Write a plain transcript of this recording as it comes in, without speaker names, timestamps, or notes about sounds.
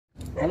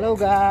Hello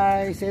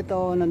guys,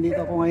 ito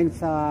nandito ako ngayon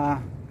sa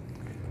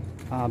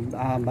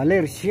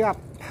Baler Shop,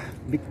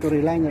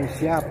 Victory Liner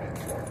Shop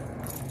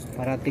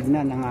para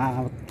tignan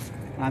ang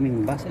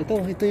aming bus.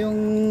 Ito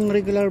yung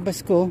regular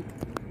bus ko.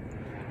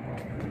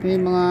 Ito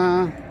yung mga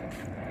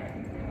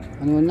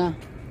ano na.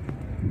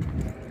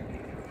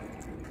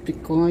 Tik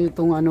ko nga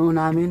itong ano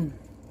namin.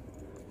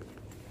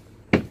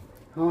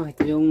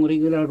 Ito yung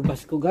regular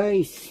bus ko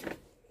guys.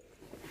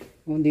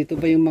 Dito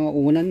pa yung mga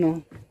unan, no?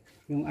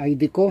 Yung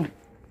ID ko.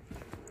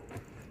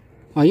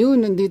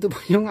 Ayun, nandito pa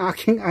yung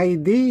aking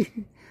ID.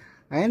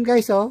 Ayan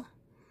guys, oh.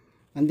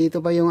 Nandito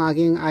pa yung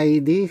aking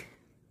ID.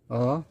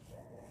 Oh.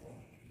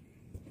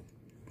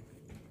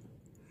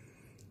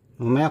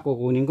 Mamaya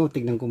kukunin ko.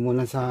 Tignan ko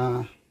muna sa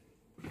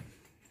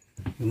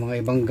yung mga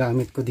ibang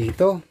gamit ko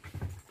dito.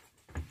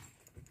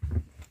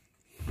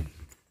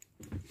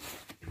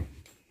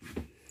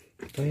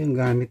 Ito yung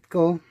gamit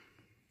ko.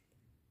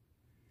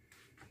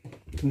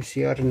 Yung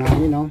CR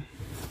namin, oh.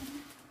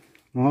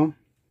 Oh.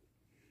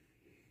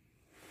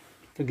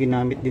 Ito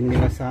ginamit din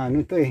nila sa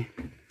ano to eh.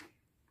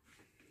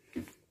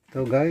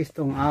 Ito guys,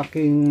 itong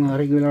aking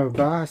regular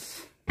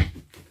bus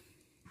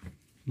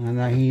na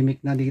nahimik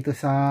na dito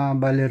sa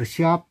Baler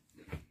Shop.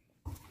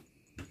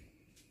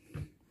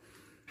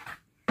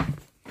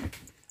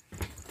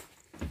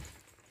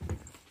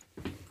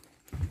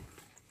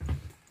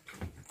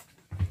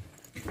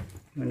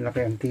 Malaki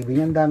ang TV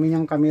niyan, dami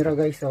niyang camera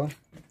guys, oh.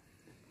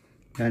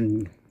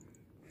 Yan,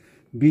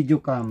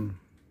 video cam.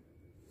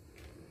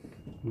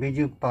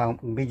 Video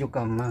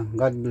cam,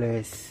 God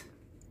bless.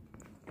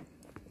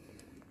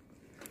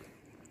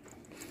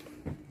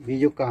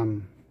 Video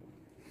cam.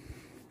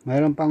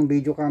 Mayroon pang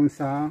video cam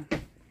sa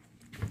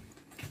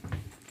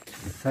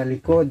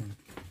likod.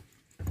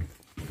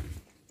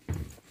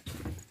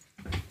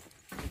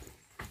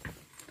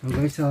 So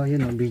guys,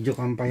 yun, video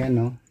cam pa yan,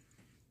 no.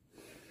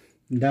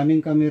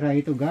 Daming camera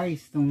ito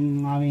guys,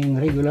 itong aming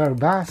regular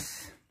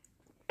bus.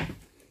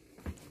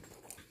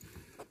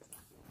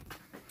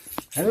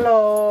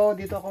 Hello,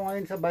 dito ako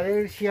ngayon sa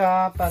Baler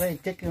Shop para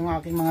i-check yung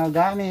aking mga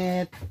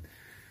gamit,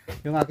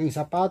 yung aking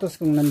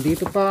sapatos kung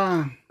nandito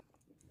pa.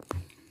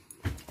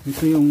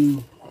 Ito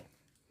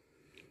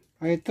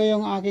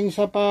yung aking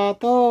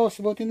sapatos,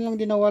 buti nilang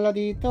dinawala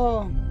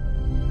dito.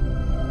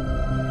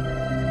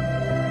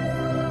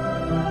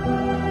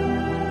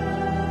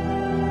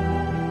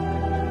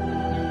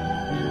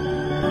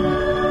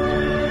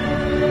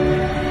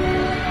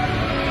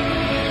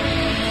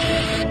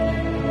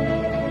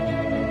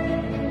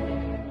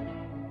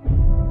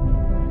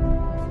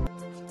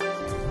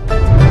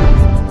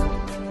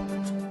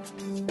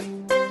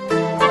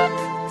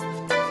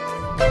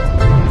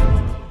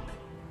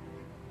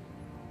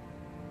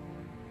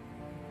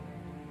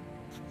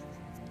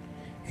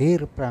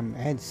 Here from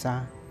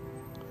EDSA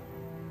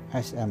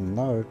SM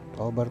North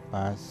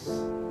Overpass.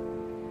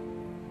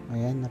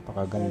 Ayan,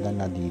 napakaganda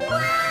na dito.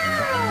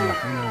 Ang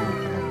laki ng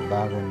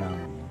nagbago ng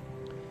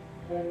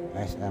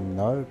SM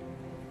North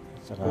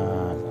saka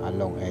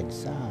along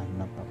EDSA.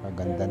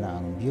 Napakaganda na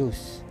ang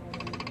views.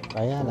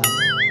 Kaya lang,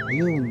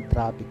 ayun,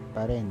 traffic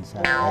pa rin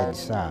sa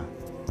EDSA.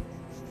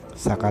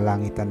 Sa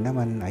kalangitan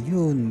naman,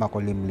 ayun,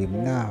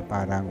 makulimlim na,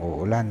 parang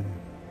uulan.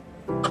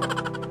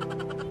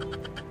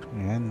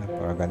 Ayan,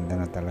 napakaganda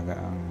na talaga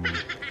ang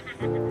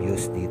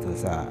views dito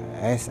sa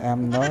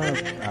SM North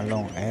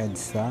along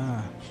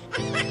EDSA.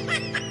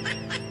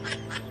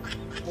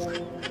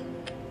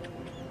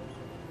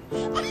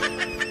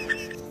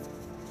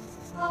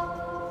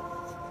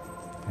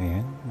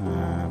 Ayan,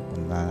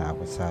 punta na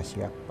ako sa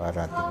shop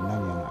para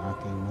tignan yung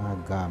aking mga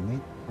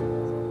gamit.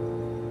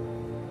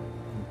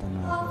 Punta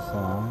na ako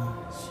sa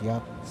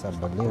shop, sa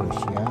Baler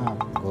Shop.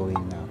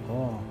 Going na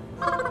ako.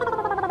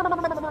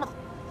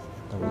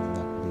 Tawid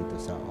na dito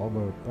sa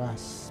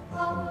overpass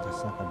papunta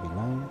sa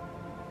kabilang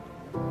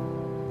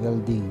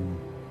building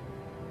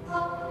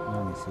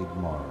ng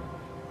Sidmore.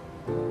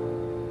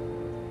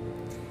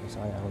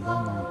 Masakay ako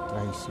doon ng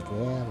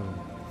tricycle.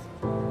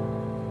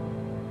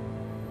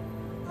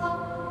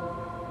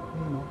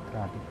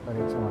 Traffic pa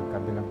rin sa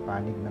magkabilang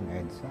panig ng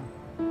EDSA.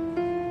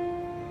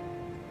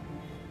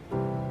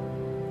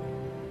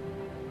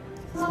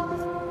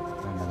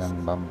 Talagang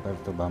bumper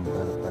to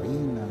bumper pa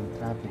rin ang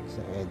traffic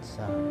sa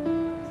EDSA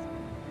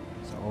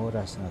sa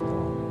oras na to.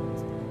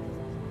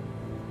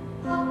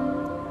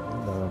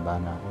 Bababa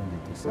na ako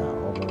dito sa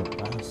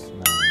overpass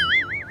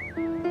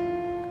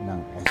ng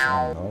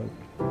SM North.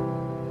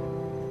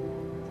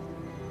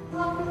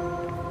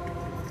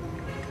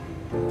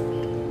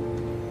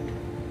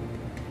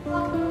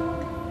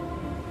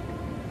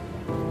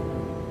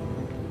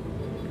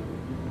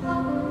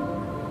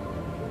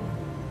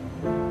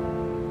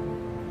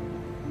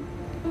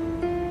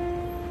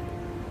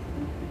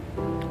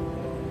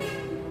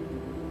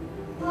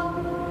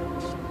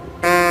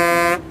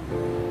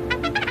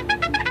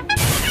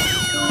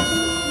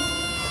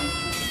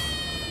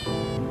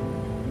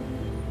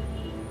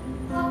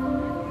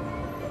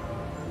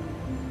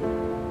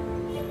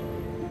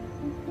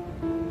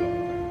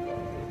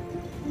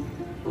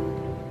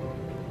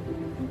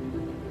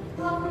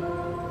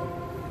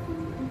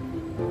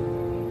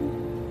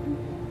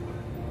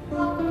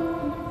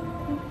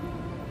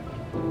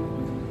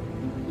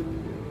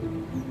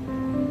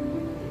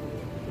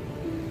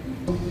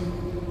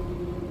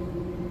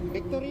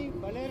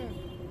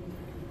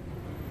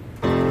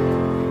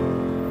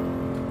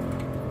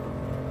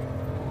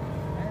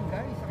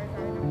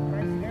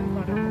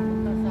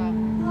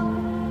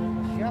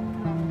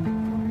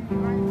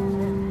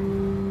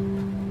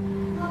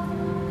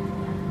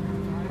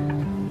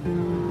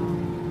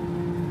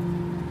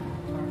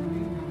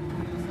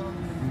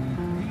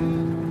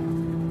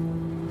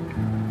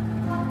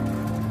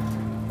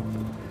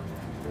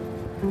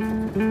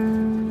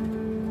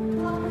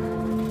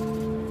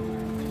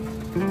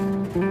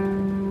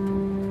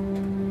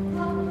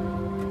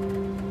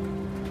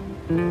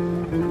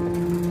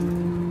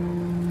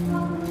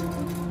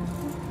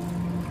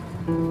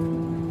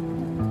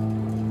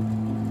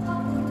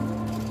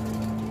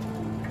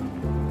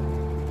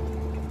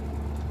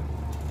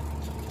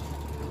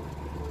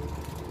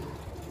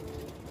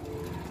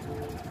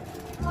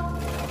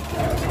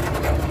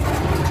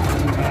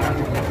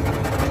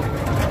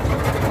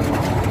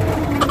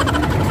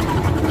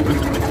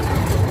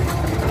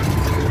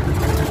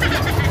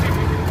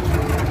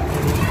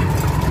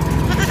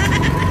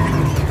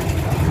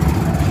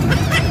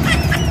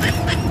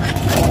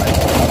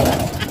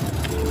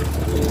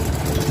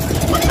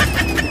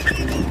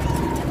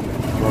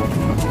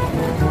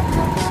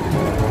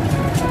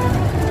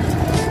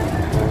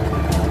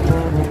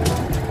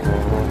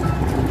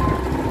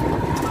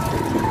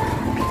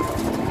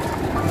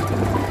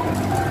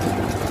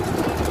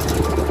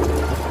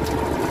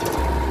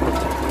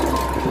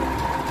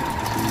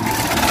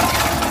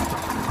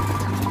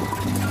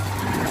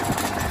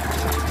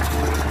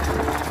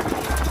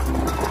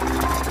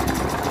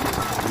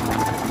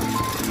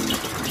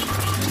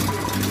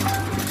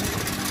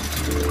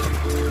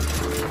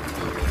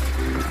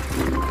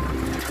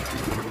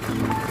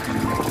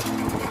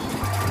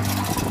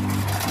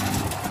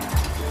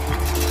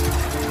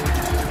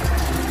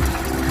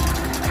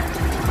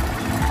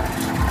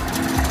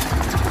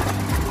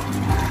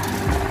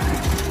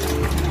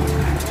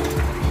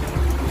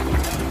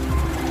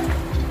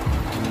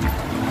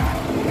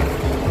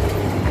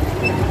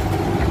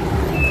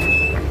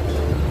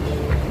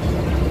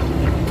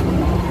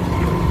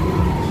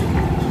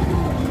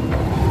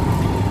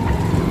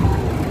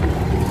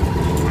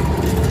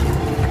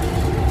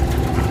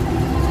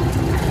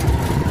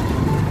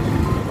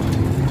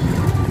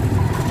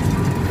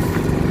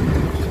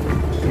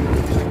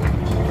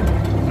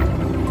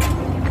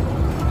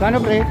 Kano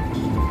pre?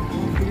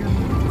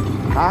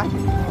 Ha?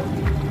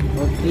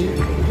 Okay.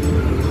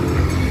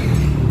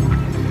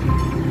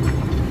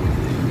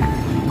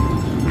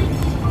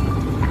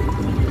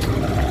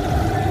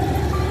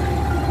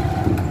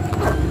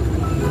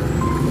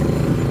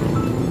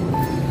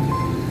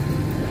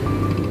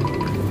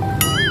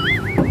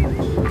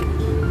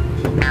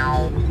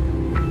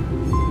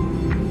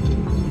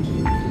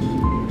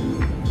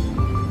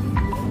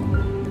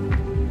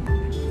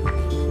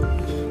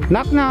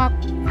 Knock knock.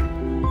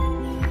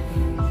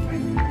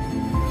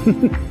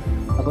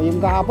 Ako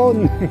yung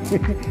kahapon.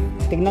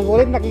 Tingnan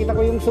ko ulit, nakita ko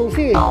yung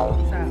susi.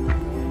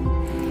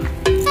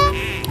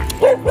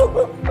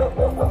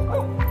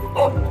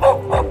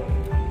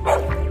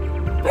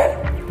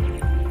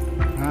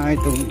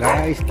 Ito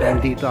guys,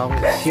 nandito ako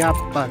sa shop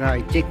para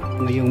i-check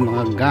ngayong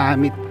mga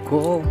gamit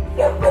ko.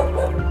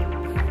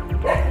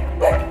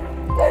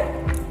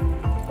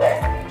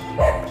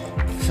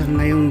 Saan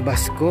na yung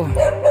bus ko?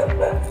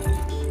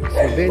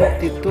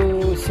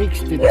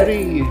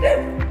 7263.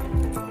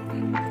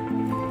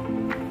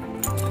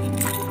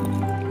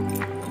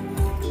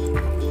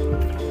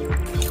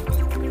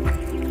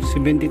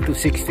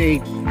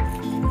 7268.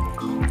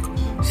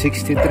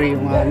 63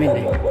 yung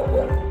amin eh.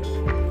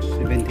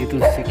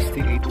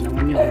 7268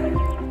 naman yun.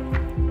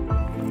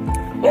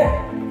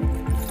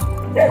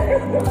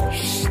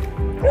 Shhh!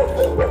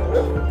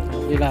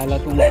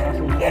 Kilala itong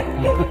aso na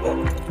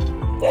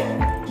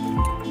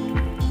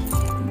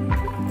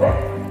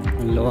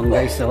ang luwang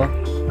guys oh.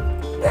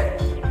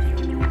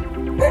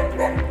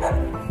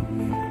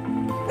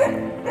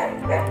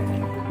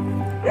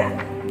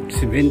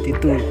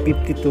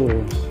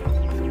 $72.52.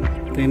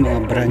 Ito yung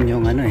mga brand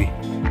yung ano eh,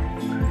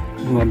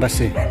 lumabas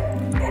eh.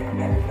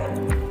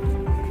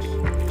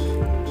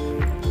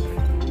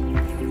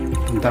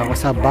 Punta ako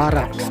sa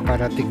barracks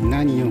para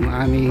tignan yung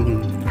aming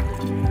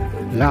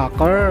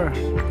locker.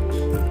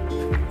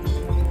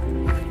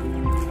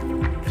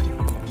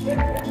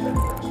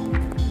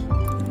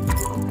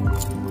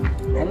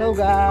 Hello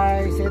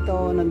guys,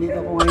 ito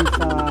nandito ko ngayon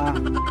sa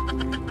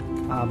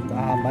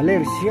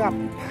Baler shop,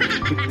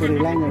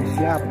 Victory Liner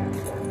shop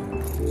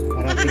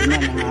para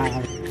tignan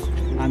ang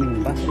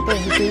aming bus.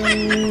 Ito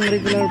yung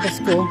regular bus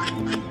ko.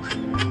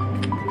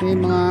 Ito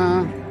yung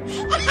mga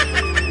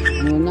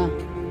ano na,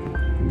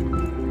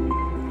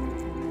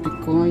 ito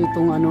ko nga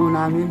itong ano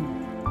namin.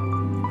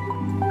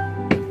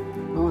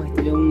 Oh, ito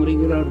yung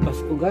regular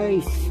bus ko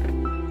guys.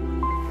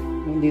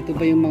 Nandito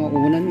pa yung mga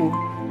unan mo,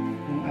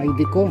 yung ID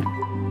ko.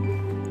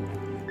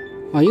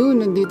 Ayun,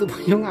 nandito pa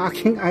yung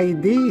aking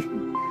ID.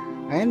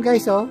 Ayan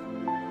guys oh,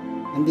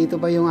 nandito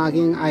pa yung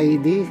aking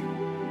ID.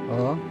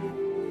 Oh,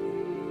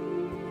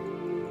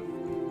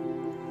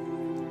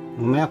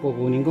 mamaya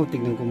kukunin ko,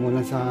 tignan ko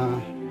muna sa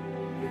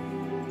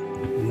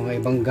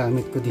mga ibang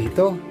gamit ko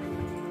dito.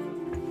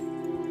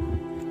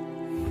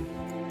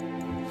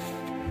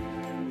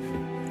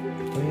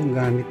 Ito yung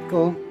gamit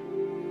ko,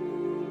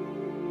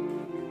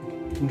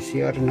 yung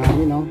CR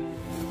namin oh.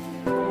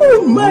 Oh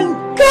my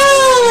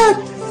God!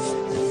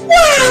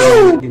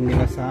 Wow! Din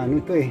nila sa ano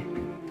ito eh.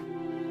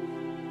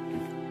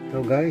 Ito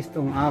guys,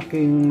 itong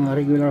aking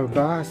regular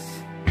bus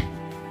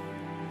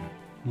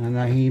na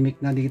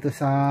nahimik na dito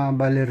sa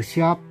Baler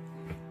shop.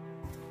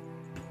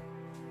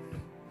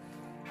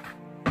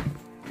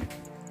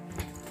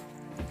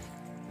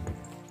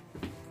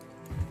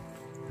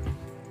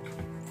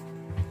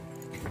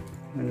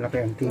 Ang laki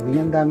ang TV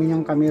niya. Ang dami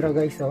niyang camera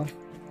guys, oh.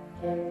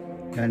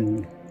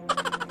 Yan.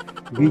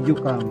 Video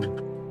cam.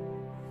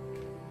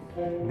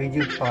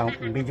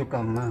 Video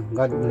cam, ha.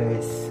 God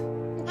bless.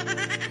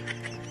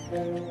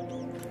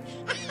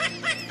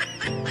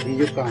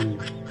 Video cam.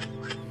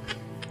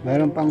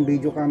 Mayroon pang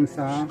video cam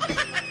sa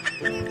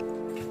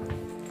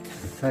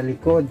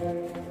likod.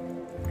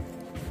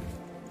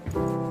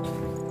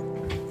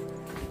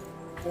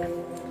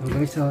 So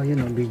guys, oh,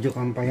 yun, oh, video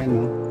cam pa yan,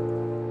 oh.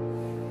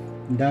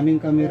 Ang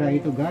daming camera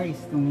ito guys,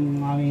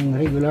 itong aming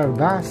regular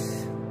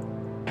bus.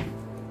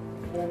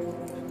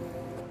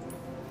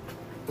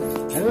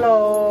 Hello,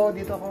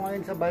 dito ako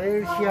ngayon sa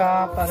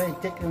Valencia para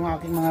i-check yung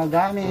aking mga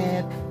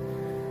gamit,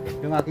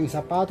 yung aking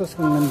sapatos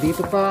kung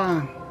nandito pa.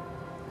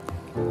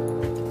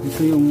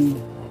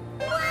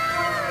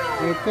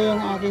 Ito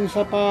yung aking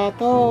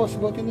sapatos,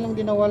 buti lang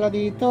di nawala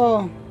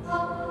dito.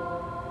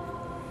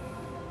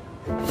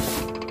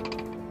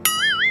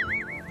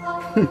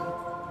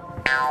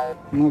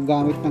 Mga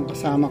gamit ng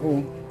kasama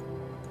ko.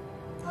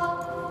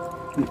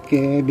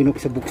 Okay,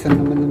 binuksan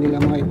naman nila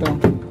mga ito.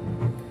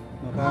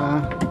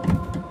 Baka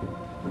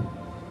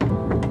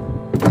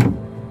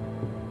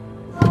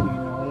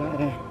nawala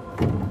eh.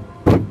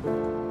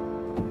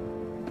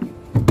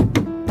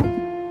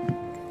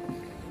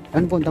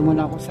 Punta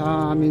muna ako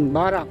sa aming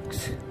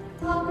barracks.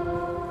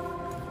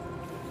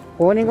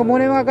 Kunin ko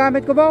muna yung mga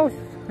gamit ko, boss.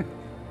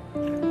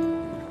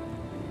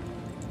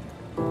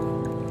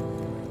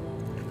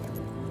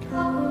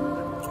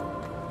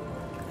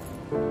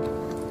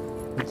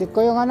 Check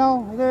ko yung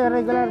ano,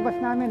 regular bus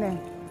namin eh.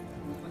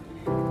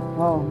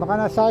 Oh, baka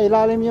nasa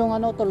ilalim yung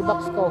ano,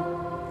 toolbox ko.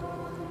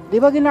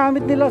 Di ba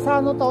ginamit nila sa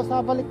ano to,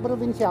 sa balik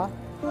probinsya?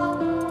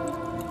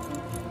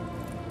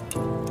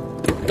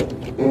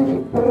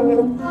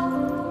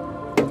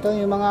 Ito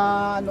yung mga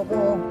ano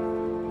ko.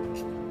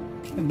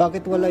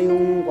 Bakit wala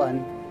yung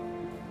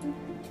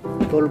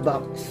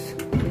toolbox?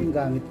 Ito yung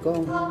gamit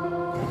ko.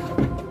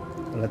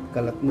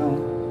 Kalat-kalat na.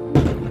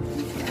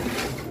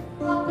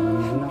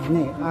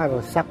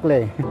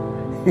 Sacle.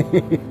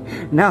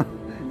 No.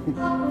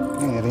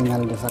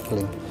 Reynaldo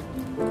sacle.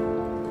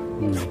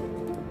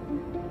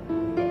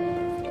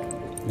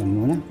 Yan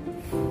muna.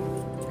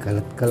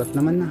 Kalat-kalat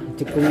naman na.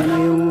 Check ko muna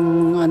yung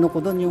ano ko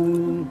doon, yung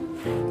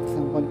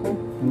sampal ko,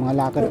 yung mga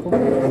lakad ko.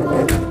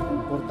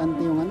 Importante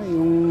yung ano,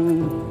 yung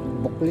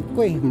booklet ko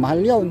eh. Mahal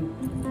yun.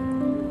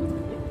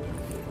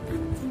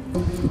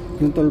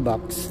 Yung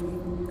toolbox.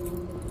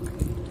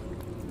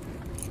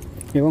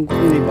 Ewan ko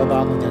kung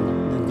ibaba ko dyan.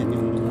 Nandyan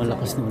yung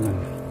malakas na ulan.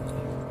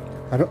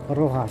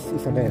 Rojas,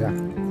 Isabela.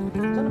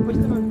 Saan ang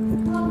pwesto nun?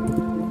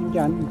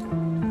 Dyan.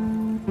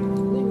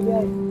 Hindi,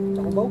 bigay.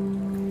 Sa Kubaw?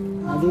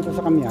 Dito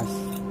sa Kamyas.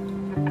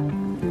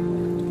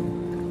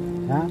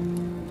 Ha?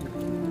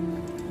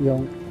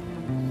 Yung.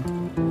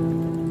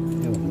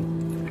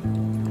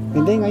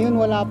 Hindi, ngayon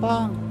wala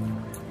pa.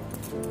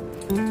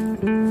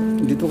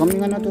 Dito kami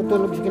nga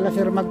natutulog sila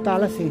Sir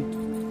Magtalas eh.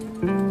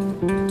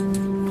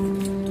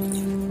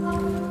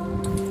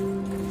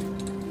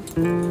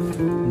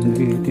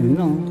 Hindi itim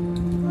na.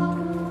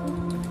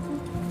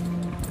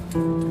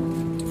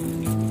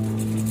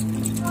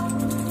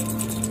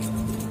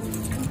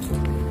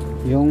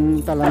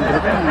 Yung talandro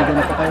ko,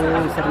 nandiyan pa kayo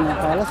Sir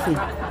Magtalas eh.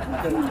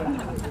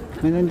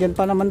 May nandiyan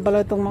pa naman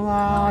pala itong mga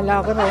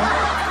lakar eh.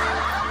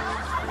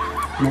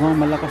 Mukhang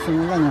malakas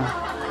yung ulan ah.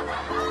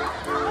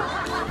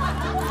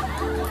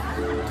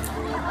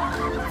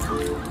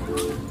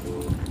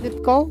 Let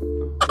go.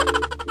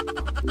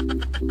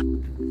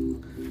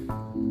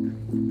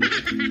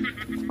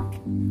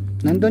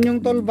 Nandun yung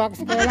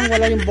toolbox, kaya lang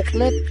wala yung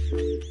booklet.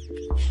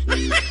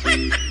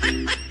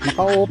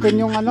 Naka-open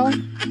yung ano.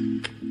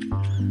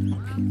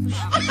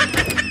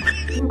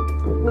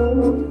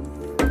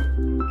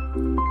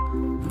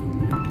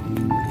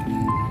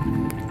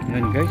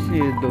 Yan guys,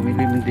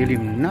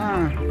 dumilim-dilim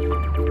na.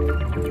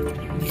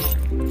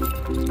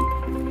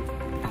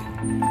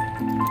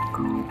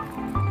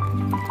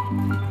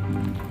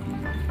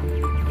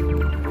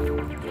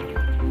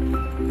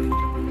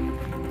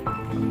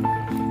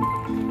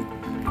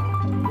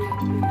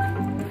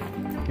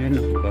 Yan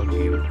ang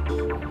Baguio.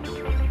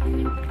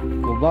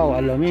 Cubao,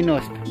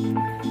 Alaminos.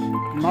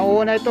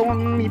 Mauna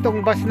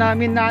itong bus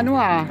namin na ano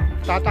ah,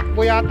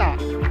 tatakbo yata.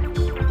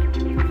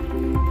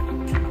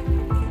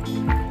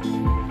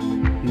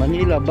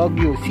 Manila,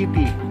 Baguio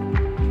City.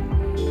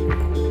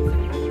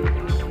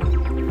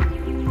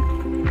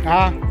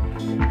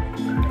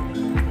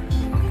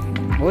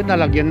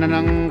 Nalagyan na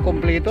ng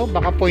kompleto.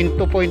 Baka point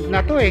to point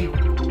na to eh.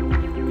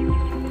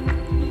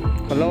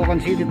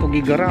 Caloocan City to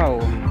Gigaraw.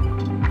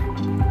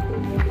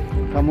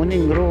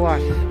 Kamuning,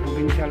 Rojas,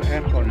 Provincial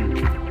Aircon.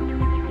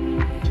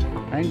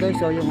 Ayun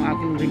guys, yung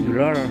aking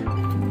regular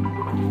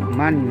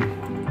man.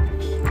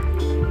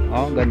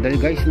 Ganda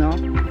guys, no?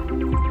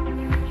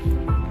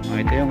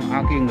 Ito yung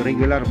aking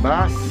regular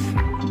bus.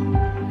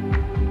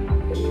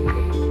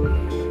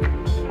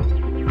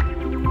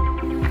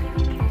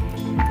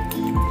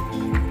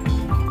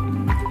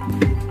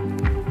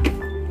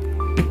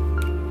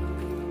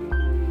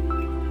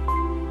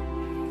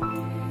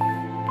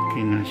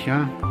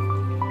 siya.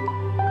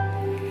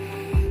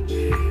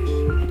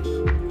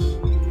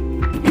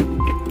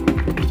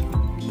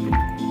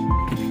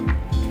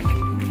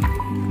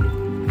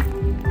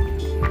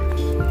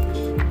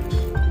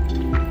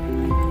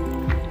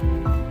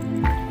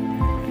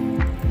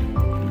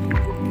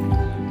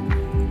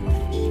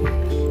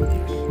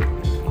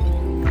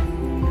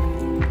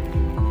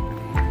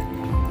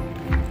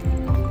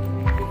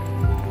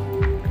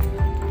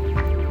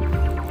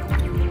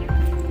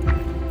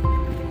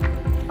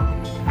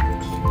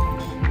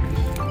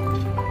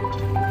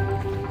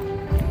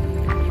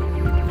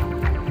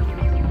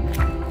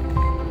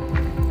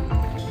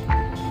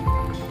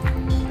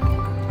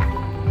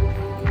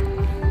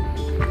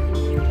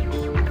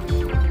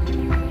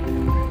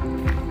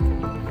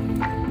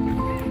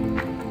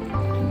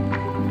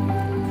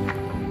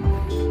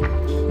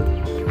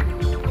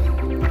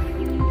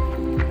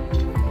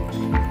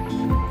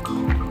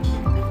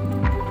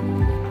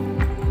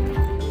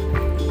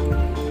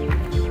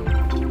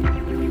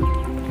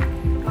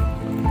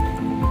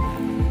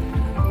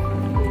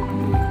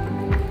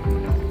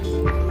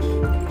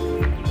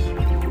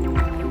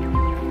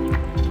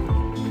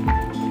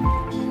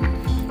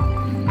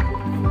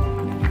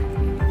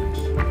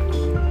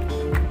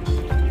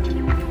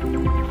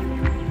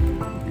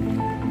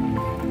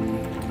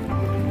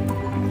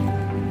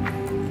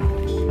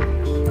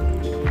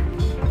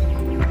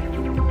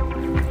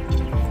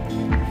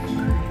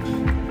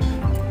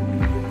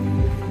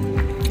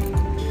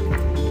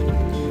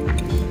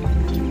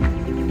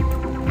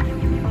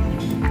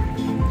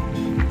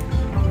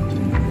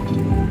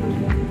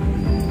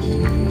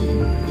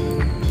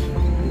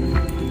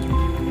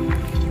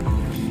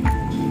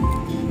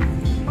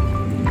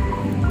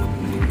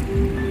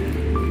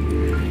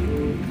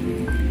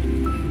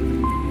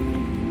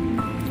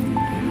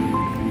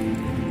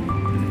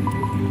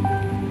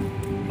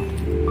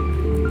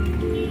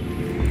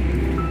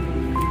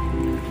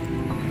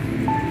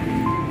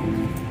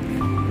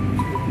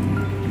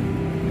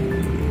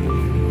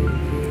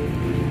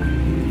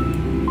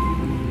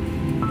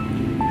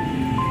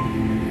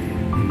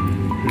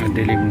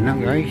 Dilim na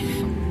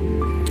guys.